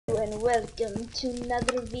welcome to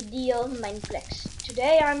another video of mineplex.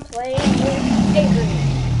 Today I'm playing with Avery.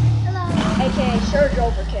 Hello. AKA Surge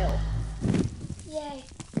Overkill. Yay.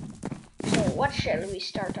 So what shall we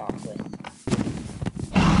start off with?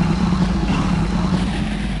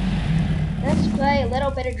 Let's play a little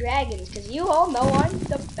bit of dragons, because you all know I'm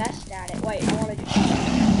the best at it. Wait, I want to do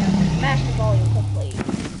master volume quickly.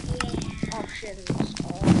 Yeah. Options.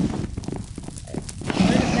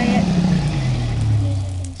 Where to say it?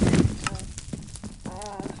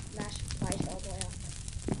 Master price all the way up.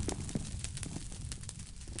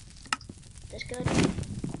 This good?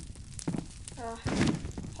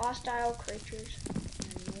 Hostile creatures.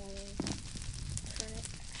 Annoying. Turn it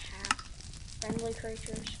half. Friendly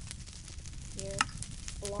creatures. Here.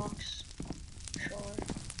 Blocks. Sure.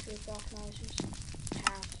 3 block noises.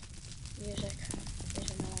 Half. Music is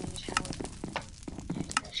annoying as hell.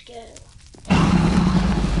 Let's go.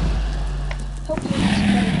 Hopefully this is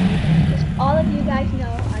better for you guys, because all of you guys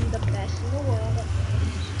know I'm the best in the world at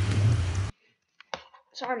games.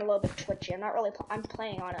 Sorry, I'm a little bit twitchy. I'm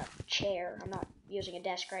playing on a chair. I'm not using a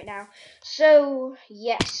desk right now. So,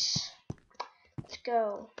 yes. Let's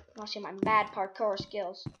go. I want to see my mad parkour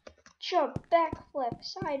skills. Jump, backflip,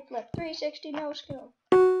 side flip, 360, no skill.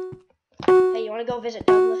 Hey, you want to go visit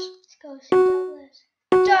Douglas? Let's go see Douglas.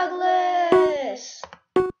 Douglas!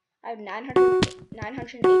 I have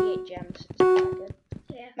 988 gems. Is that good?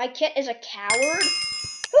 Yeah. My kit is a coward?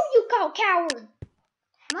 Who you call coward?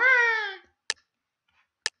 Ah.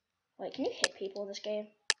 Wait, can you hit people in this game?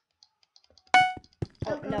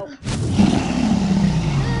 Oh, no.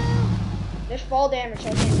 There's fall damage, so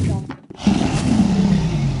I can't jump.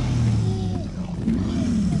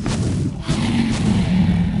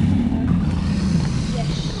 Yes.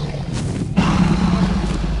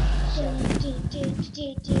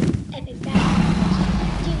 Epic battle.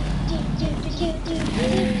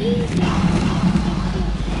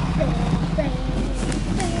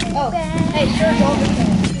 Oh, hey, Surge Overkill.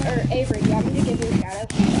 Or Avery, do you want me to give you a shout out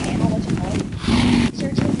for your channel? What's it called?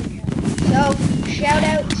 Surge Overkill. So, shout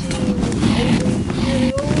out to Avery for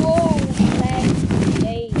long leg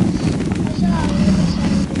days.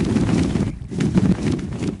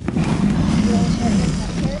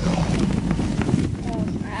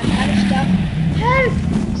 I'm kind of stuck. Help!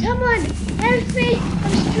 Someone! Help me!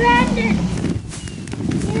 I'm stranded!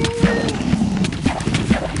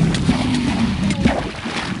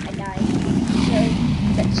 I died. So,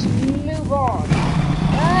 let's move on.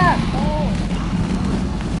 Oh!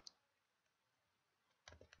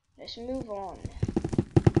 Let's move on.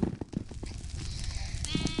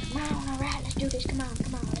 Come on, alright, let's do this. Come on,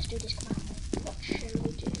 let's do this. Come on. What shall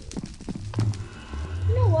we do?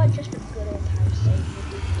 You know what? Just for good old time's sake, we'll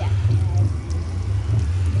do death tag.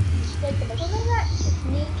 It's like the most. What was that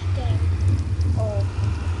sneak game? Oh.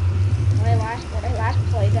 When I last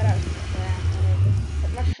played that, I was crap.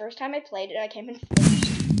 But my first time I played it, I came in first.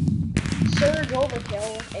 Surge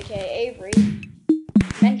Overkill, aka Avery,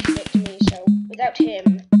 mentioned it to me, so without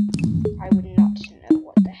him, I would not know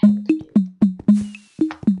what the hell to do.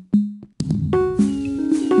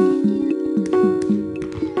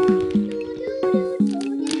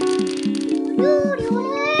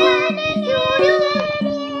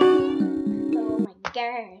 Oh my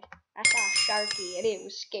god, I saw a Sharky and it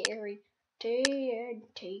was scary.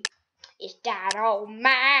 TNT, is that all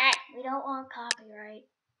mine? We don't want copyright.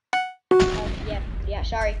 Oh, yeah,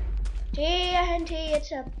 sorry. TNT,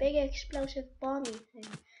 it's a big explosive bomby thing.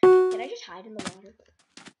 Can I just hide in the water?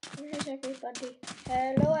 Where is everybody?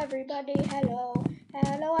 Hello, everybody, hello.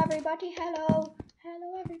 Hello, everybody, hello.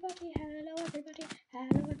 Hello, everybody, hello, everybody.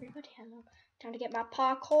 Hello, everybody, hello. Time to get my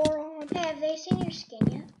parkour on. Hey, have they seen your skin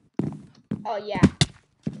yet? Oh, yeah.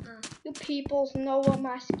 You peoples know what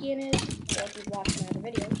my skin is. Or if you've watched my other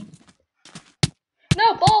videos.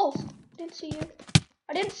 No, balls! Didn't see you.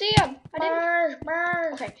 I didn't see him.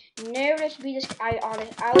 Burrs. Okay, never to be this. I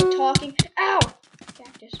was talking. Ow!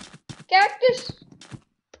 Cactus.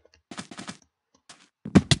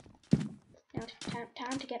 Now it's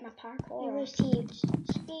time to get my parkour. You received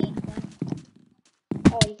speed bump.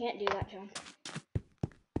 Oh, you can't do that, John.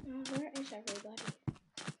 Oh, where is everybody?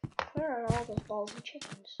 Where are all those balls and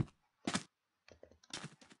chickens?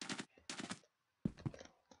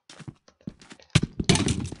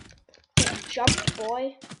 Jumped,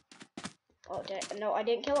 boy. Oh, no, I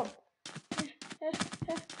didn't kill him.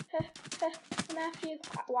 I'm after you.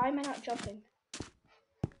 Why am I not jumping?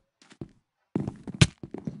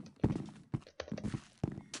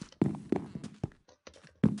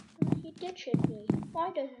 He ditched me. Why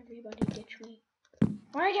does everybody ditch me?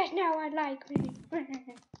 Why does no one like me?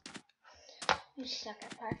 You suck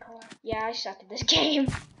at parkour. Yeah, I suck at this game.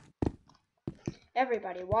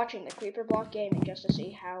 everybody watching the Creeper Block Gaming just to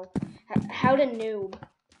see how to noob.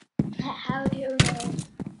 How do you know?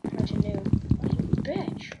 How to noob. Oh, you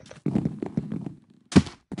bitch.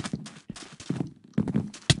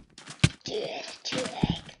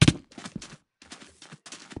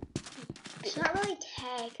 It's not really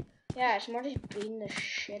tag. Yeah, it's more just beating the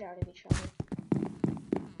shit out of each other.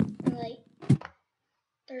 Like,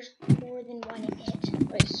 there's more than one in it.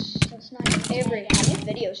 Wait, So it's not even Avery, tag. how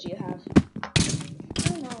many videos do you have? I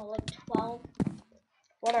don't know, like 12.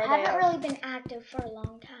 What are I they haven't of? really been active for a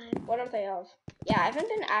long time. What are they of? Yeah, I haven't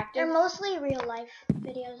been active. They're mostly real life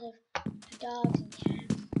videos of dogs and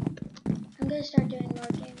cats. I'm gonna start doing more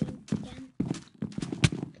gaming again.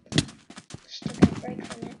 Just took a break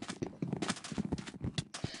from it.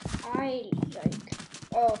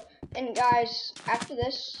 Oh, and guys, after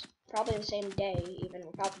this, probably the same day even,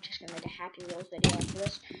 we're probably just gonna make a Happy Wheels video after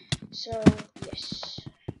this. So, yes.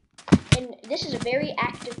 And this is a very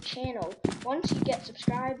active channel. Once you get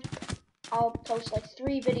subscribed, I'll post like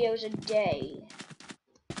 3 videos a day.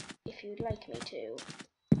 If you'd like me to.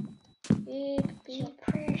 Beep, beep. So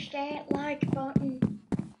push that like button.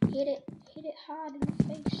 Hit it hard in the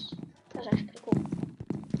face. That was actually pretty cool.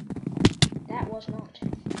 That was not.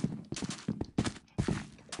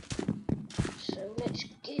 So let's go.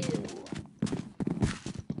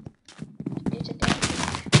 It's a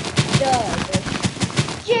dog.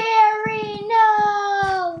 Jerry,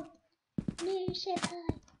 no!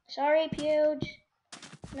 Sorry, Pewds.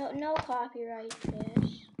 No copyright,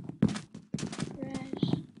 please. Res.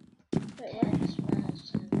 Wait, what?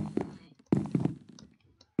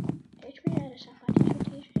 Teach me how to suffer.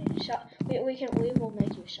 Teach me. So we will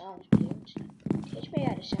make you songs, Pewds. Teach me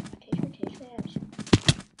how to suffer. Teach me how to suffer.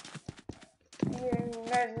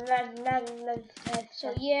 So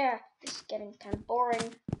yeah, this is getting kind of boring. To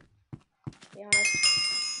be honest.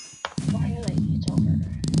 Finally, it's over.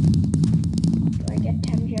 Do I get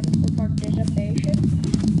 10 gems for participation?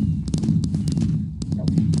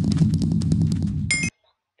 Nope.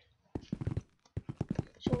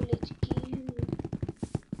 So let's go.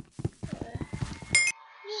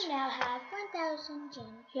 You now have 1,000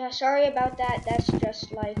 gems. Yeah, sorry about that. That's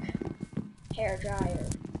just like hair dryer.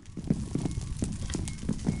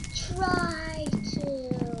 Try to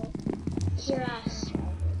hear us.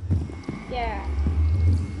 Yeah.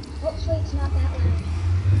 Hopefully it's not that loud.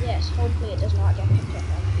 Yes, hopefully it does not get picked up.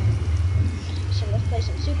 So let's play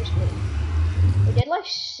some Super Speed. We did like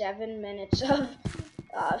 7 minutes of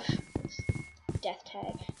death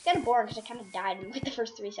tag. It's kind of boring because I kind of died in like the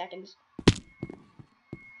first 3 seconds.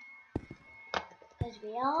 Because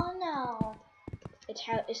we all know. It's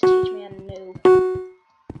teach me how to noob.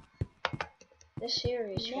 This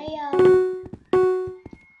series. Mayo.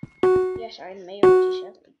 Yes, I'm Mayo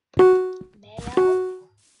 87. Mayo.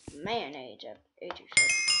 Mayonnaise at 87.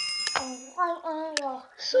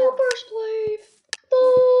 Super Slave.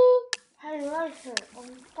 I like her.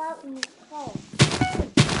 I'm fighting the phone.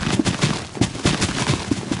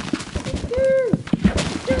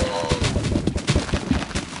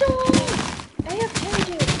 I have told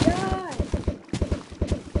you, die.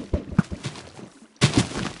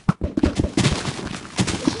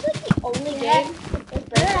 This is like the only game with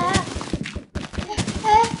breakdowns.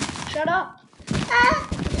 Shut up.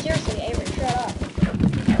 Seriously, Avery, shut up.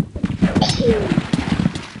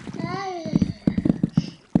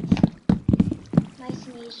 My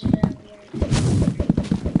sneezes are weird.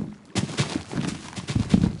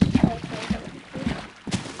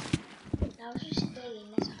 I was just digging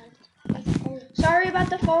this hard. Sorry about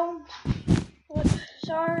the phone. What?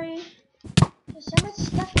 Sorry. There's so much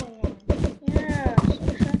stuff going on. Yeah, so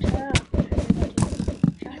shut up.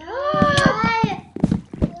 Shut up.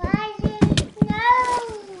 Why did it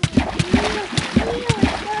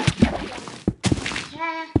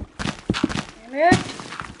Damn it.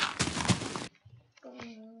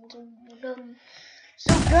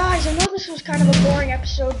 So guys, I know this was kind of a boring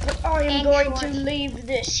episode, but I am going to leave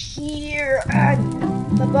this here,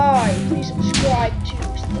 and bye-bye. Please subscribe to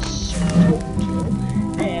the Circle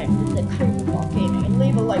and the Creeper Block Gaming, and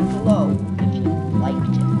leave a like below.